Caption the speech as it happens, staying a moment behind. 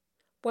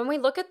When we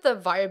look at the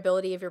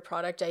viability of your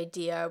product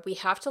idea, we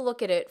have to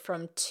look at it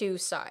from two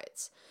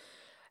sides.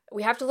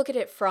 We have to look at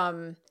it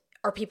from,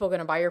 are people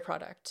going to buy your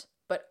product?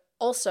 But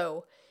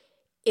also,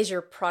 is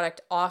your product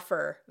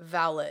offer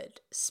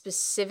valid?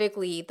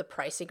 Specifically, the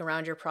pricing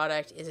around your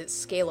product, is it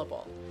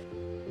scalable?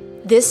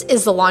 This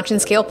is the Launch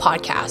and Scale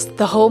podcast,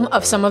 the home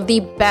of some of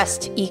the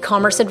best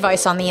e-commerce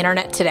advice on the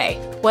internet today.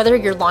 Whether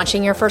you're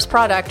launching your first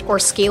product or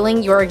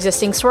scaling your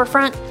existing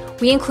storefront,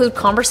 we include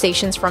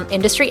conversations from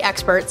industry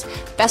experts,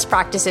 best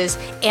practices,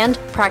 and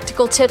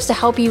practical tips to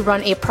help you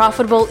run a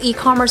profitable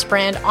e-commerce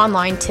brand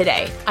online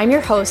today. I'm your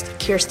host,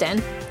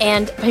 Kirsten,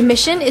 and my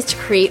mission is to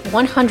create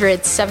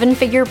 100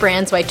 seven-figure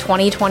brands by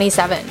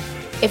 2027.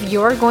 If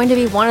you're going to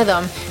be one of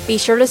them, be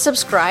sure to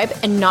subscribe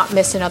and not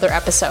miss another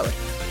episode.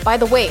 By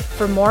the way,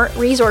 for more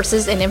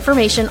resources and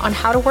information on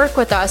how to work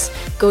with us,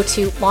 go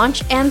to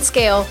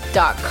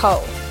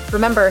launchandscale.co.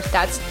 Remember,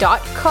 that's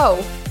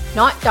 .co,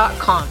 not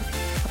 .com.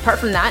 Apart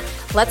from that,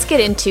 let's get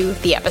into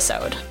the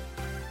episode.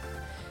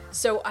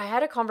 So I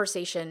had a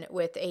conversation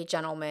with a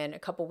gentleman a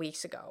couple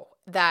weeks ago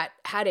that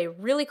had a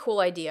really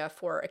cool idea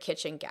for a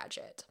kitchen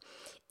gadget.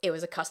 It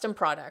was a custom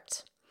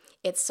product.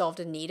 It solved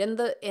a need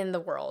in the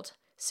world.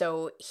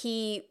 So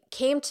he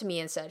came to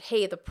me and said,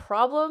 hey, the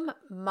problem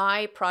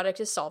my product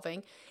is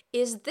solving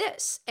is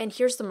this, and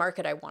here's the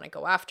market I want to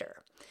go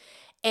after.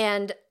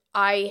 And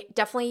I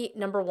definitely,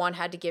 number one,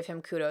 had to give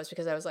him kudos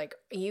because I was like,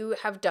 you've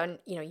done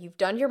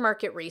your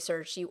market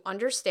research, you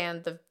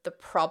understand the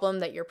problem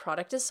that your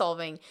product is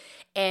solving,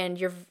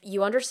 and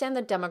you understand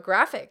the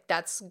demographic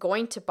that's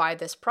going to buy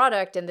this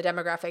product and the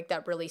demographic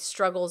that really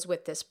struggles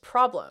with this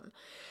problem.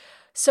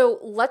 So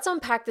let's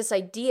unpack this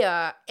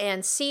idea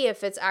and see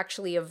if it's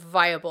actually a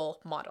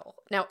viable model.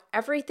 Now,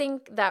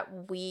 everything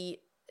that we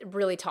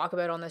really talk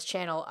about on this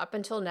channel up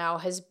until now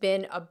has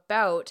been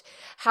about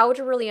how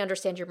to really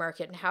understand your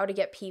market and how to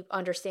get people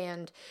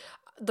understand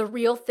the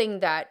real thing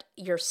that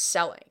you're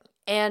selling.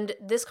 And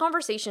this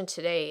conversation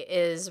today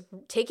is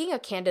taking a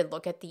candid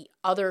look at the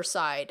other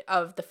side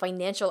of the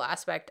financial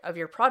aspect of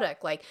your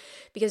product.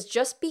 Because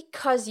just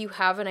because you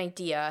have an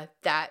idea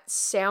that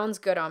sounds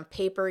good on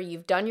paper,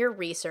 you've done your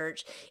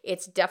research,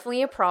 it's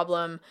definitely a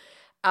problem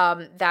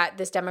that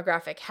this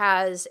demographic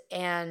has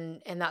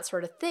and that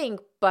sort of thing.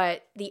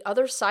 But the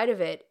other side of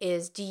it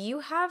is, do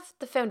you have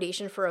the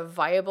foundation for a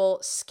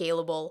viable,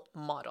 scalable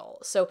model?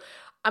 So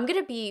I'm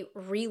going to be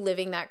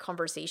reliving that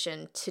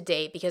conversation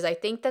today because I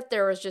think that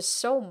there is just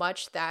so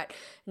much that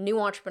new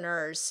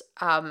entrepreneurs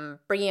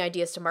bringing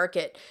ideas to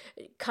market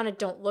kind of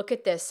don't look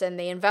at this, and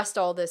they invest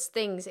all these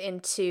things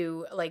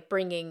into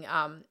bringing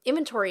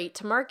inventory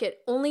to market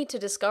only to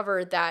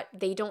discover that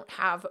they don't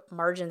have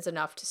margins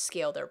enough to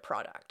scale their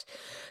product.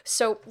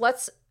 So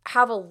let's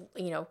have a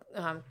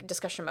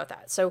discussion about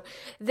that. So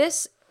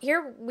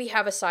here we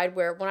have a side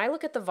where when I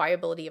look at the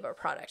viability of a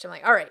product, I'm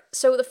like, all right,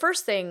 so the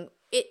first thing,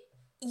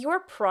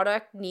 your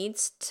product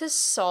needs to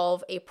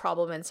solve a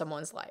problem in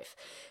someone's life.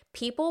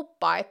 People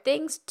buy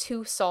things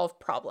to solve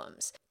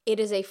problems. It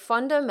is a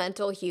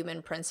fundamental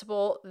human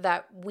principle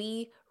that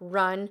we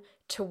run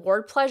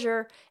toward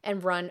pleasure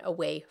and run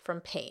away from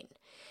pain.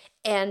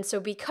 And so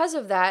because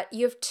of that,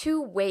 you have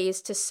two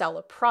ways to sell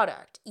a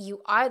product.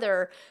 You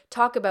either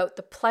talk about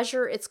the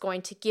pleasure it's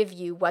going to give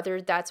you,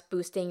 whether that's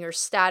boosting your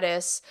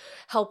status,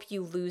 help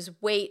you lose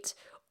weight,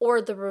 or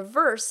the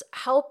reverse,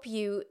 help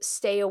you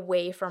stay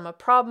away from a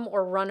problem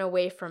or run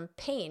away from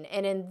pain.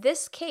 And in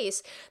this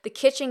case, the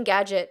kitchen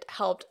gadget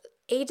helped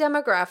a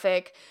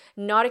demographic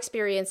not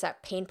experience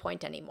that pain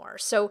point anymore.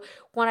 So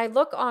when I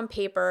look on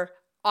paper,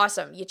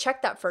 awesome, you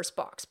check that first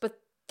box. But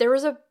there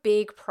was a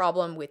big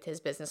problem with his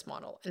business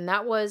model. And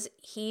that was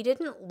he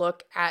didn't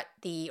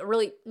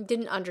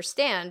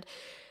understand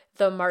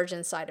the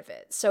margin side of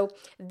it. So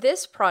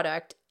this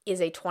product is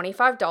a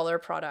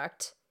 $25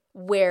 product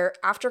where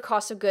after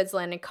cost of goods,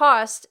 landed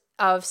cost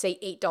of say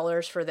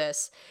 $8 for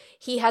this,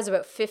 he has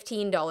about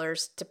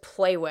 $15 to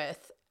play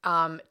with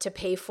to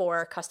pay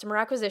for customer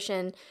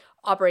acquisition,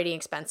 operating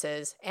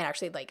expenses, and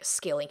actually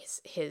scaling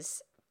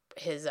his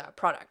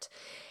product.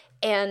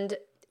 And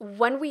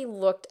when we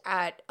looked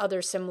at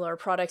other similar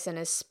products in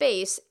his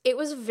space, it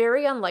was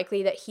very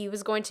unlikely that he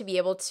was going to be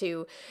able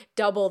to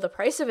double the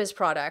price of his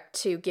product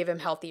to give him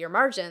healthier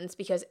margins,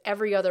 because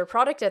every other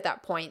product at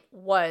that point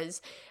was,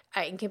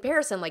 in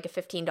comparison, like a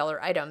 $15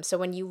 item. So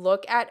when you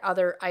look at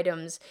other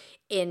items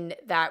in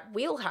that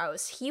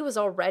wheelhouse, he was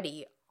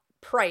already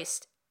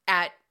priced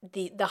at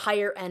the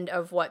higher end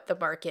of what the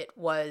market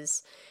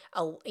was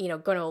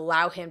going to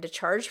allow him to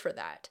charge for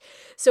that.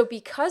 So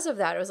because of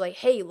that, it was like,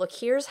 hey, look,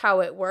 here's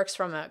how it works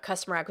from a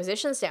customer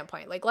acquisition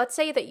standpoint. Let's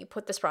say that you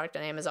put this product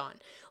on Amazon.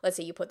 Let's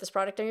say you put this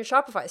product on your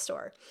Shopify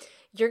store.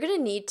 You're going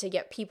to need to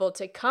get people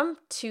to come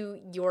to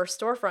your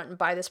storefront and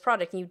buy this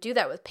product. And you do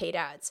that with paid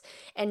ads.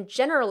 And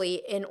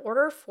generally, in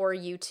order for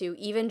you to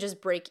even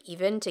just break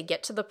even to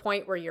get to the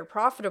point where you're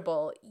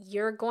profitable,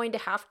 you're going to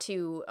have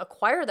to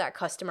acquire that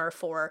customer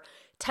for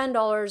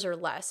 $10 or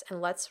less.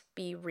 And let's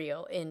be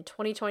real, in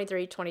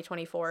 2023,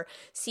 2024,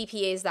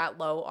 CPAs that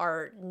low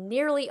are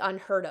nearly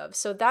unheard of.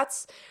 So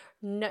that's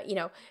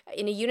no,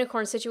 in a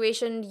unicorn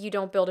situation, you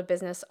don't build a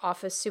business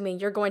off assuming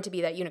you're going to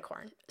be that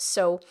unicorn.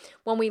 So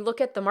when we look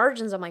at the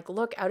margins, I'm like,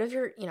 look, out of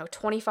your,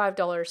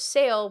 $25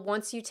 sale,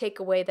 once you take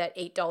away that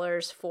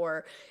 $8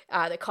 for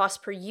the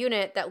cost per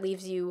unit, that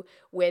leaves you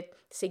with,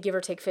 say, give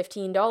or take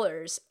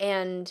 $15.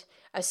 And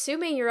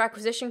assuming your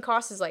acquisition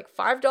cost is like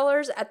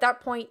 $5, at that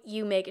point,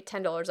 you make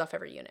 $10 off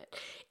every unit.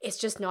 It's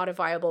just not a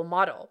viable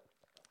model.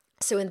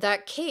 So in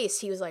that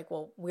case, he was like,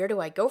 well, where do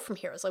I go from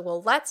here? I was like,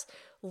 well, let's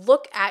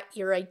look at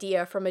your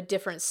idea from a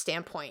different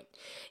standpoint.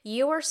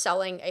 You are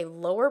selling a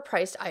lower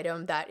priced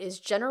item that is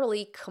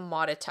generally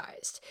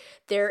commoditized.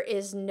 There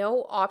is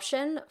no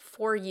option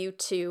for you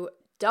to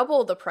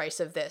double the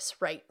price of this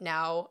right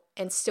now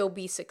and still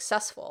be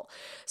successful.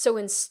 So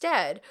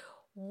instead,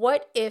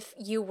 what if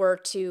you were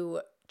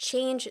to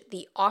change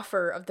the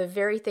offer of the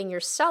very thing you're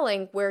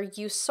selling where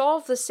you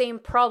solve the same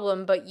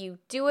problem, but you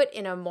do it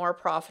in a more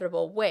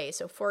profitable way?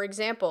 So for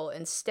example,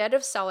 instead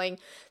of selling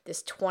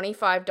this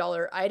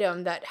 $25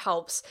 item that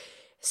helps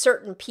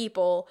certain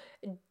people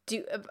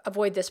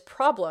avoid this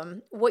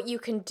problem, what you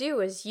can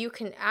do is you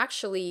can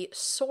actually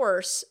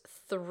source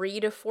 3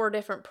 to 4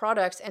 different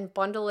products and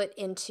bundle it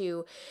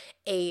into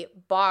a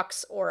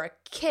box or a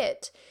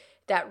kit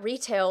that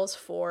retails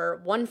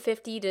for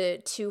 $150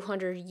 to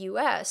 $200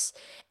 US.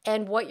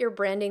 And what you're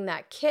branding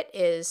that kit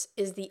is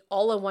the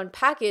all-in-one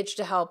package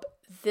to help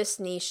this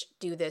niche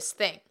do this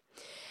thing.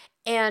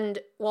 And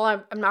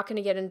while I'm not going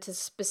to get into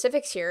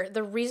specifics here,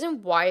 the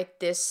reason why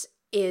this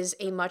is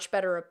a much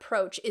better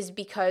approach is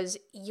because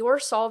you're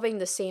solving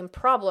the same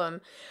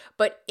problem,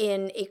 but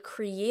in a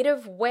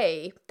creative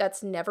way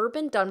that's never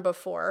been done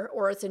before,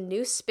 or it's a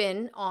new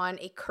spin on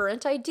a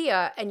current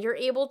idea, and you're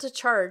able to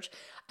charge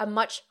a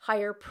much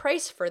higher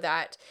price for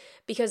that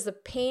because the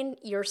pain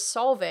you're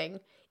solving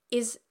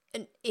is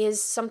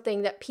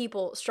something that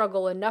people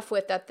struggle enough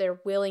with that they're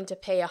willing to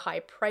pay a high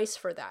price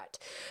for that.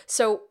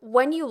 So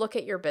when you look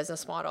at your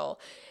business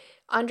model,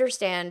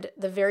 understand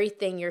the very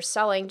thing you're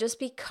selling. Just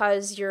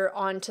because you're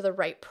onto the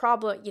right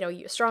problem,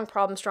 strong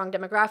problem, strong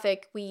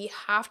demographic, we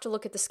have to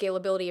look at the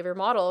scalability of your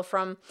model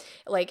from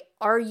like,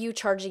 are you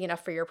charging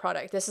enough for your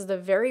product? This is the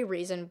very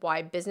reason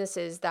why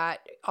businesses that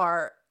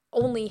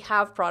only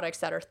have products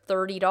that are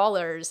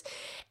 $30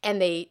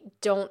 and they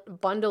don't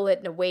bundle it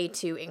in a way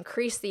to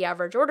increase the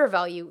average order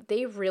value,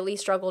 they really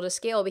struggle to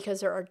scale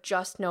because there are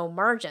just no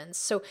margins.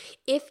 So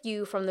if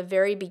you, from the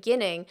very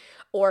beginning,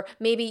 or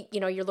maybe,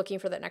 you're looking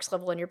for that next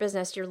level in your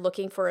business, you're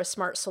looking for a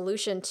smart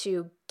solution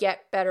to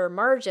get better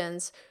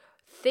margins,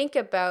 think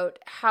about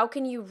how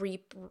can you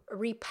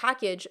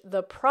repackage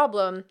the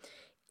problem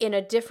in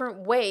a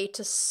different way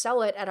to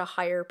sell it at a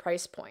higher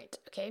price point,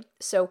 okay?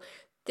 So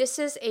this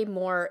is a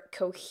more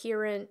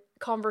coherent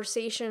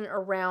conversation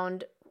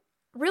around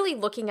really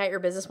looking at your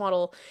business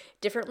model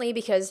differently,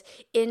 because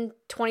in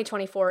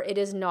 2024, it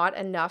is not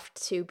enough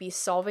to be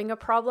solving a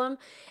problem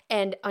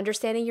and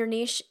understanding your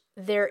niche.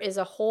 There is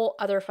a whole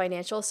other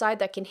financial side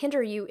that can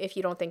hinder you if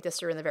you don't think this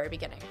through in the very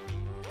beginning.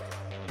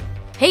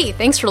 Hey,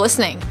 thanks for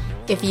listening.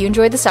 If you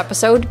enjoyed this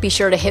episode, be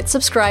sure to hit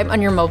subscribe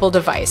on your mobile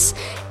device.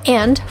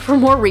 And for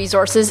more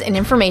resources and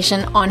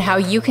information on how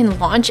you can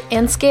launch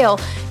and scale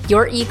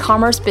your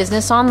e-commerce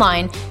business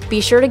online, be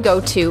sure to go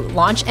to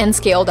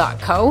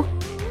launchandscale.co.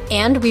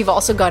 And we've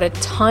also got a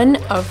ton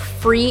of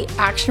free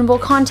actionable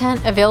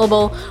content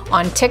available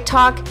on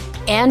TikTok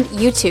and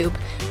YouTube.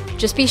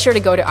 Just be sure to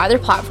go to either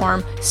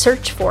platform,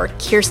 search for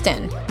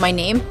Kirstyn, my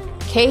name,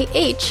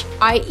 Kirstyn.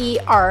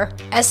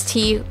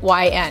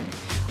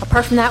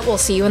 Apart from that, we'll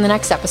see you in the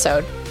next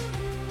episode.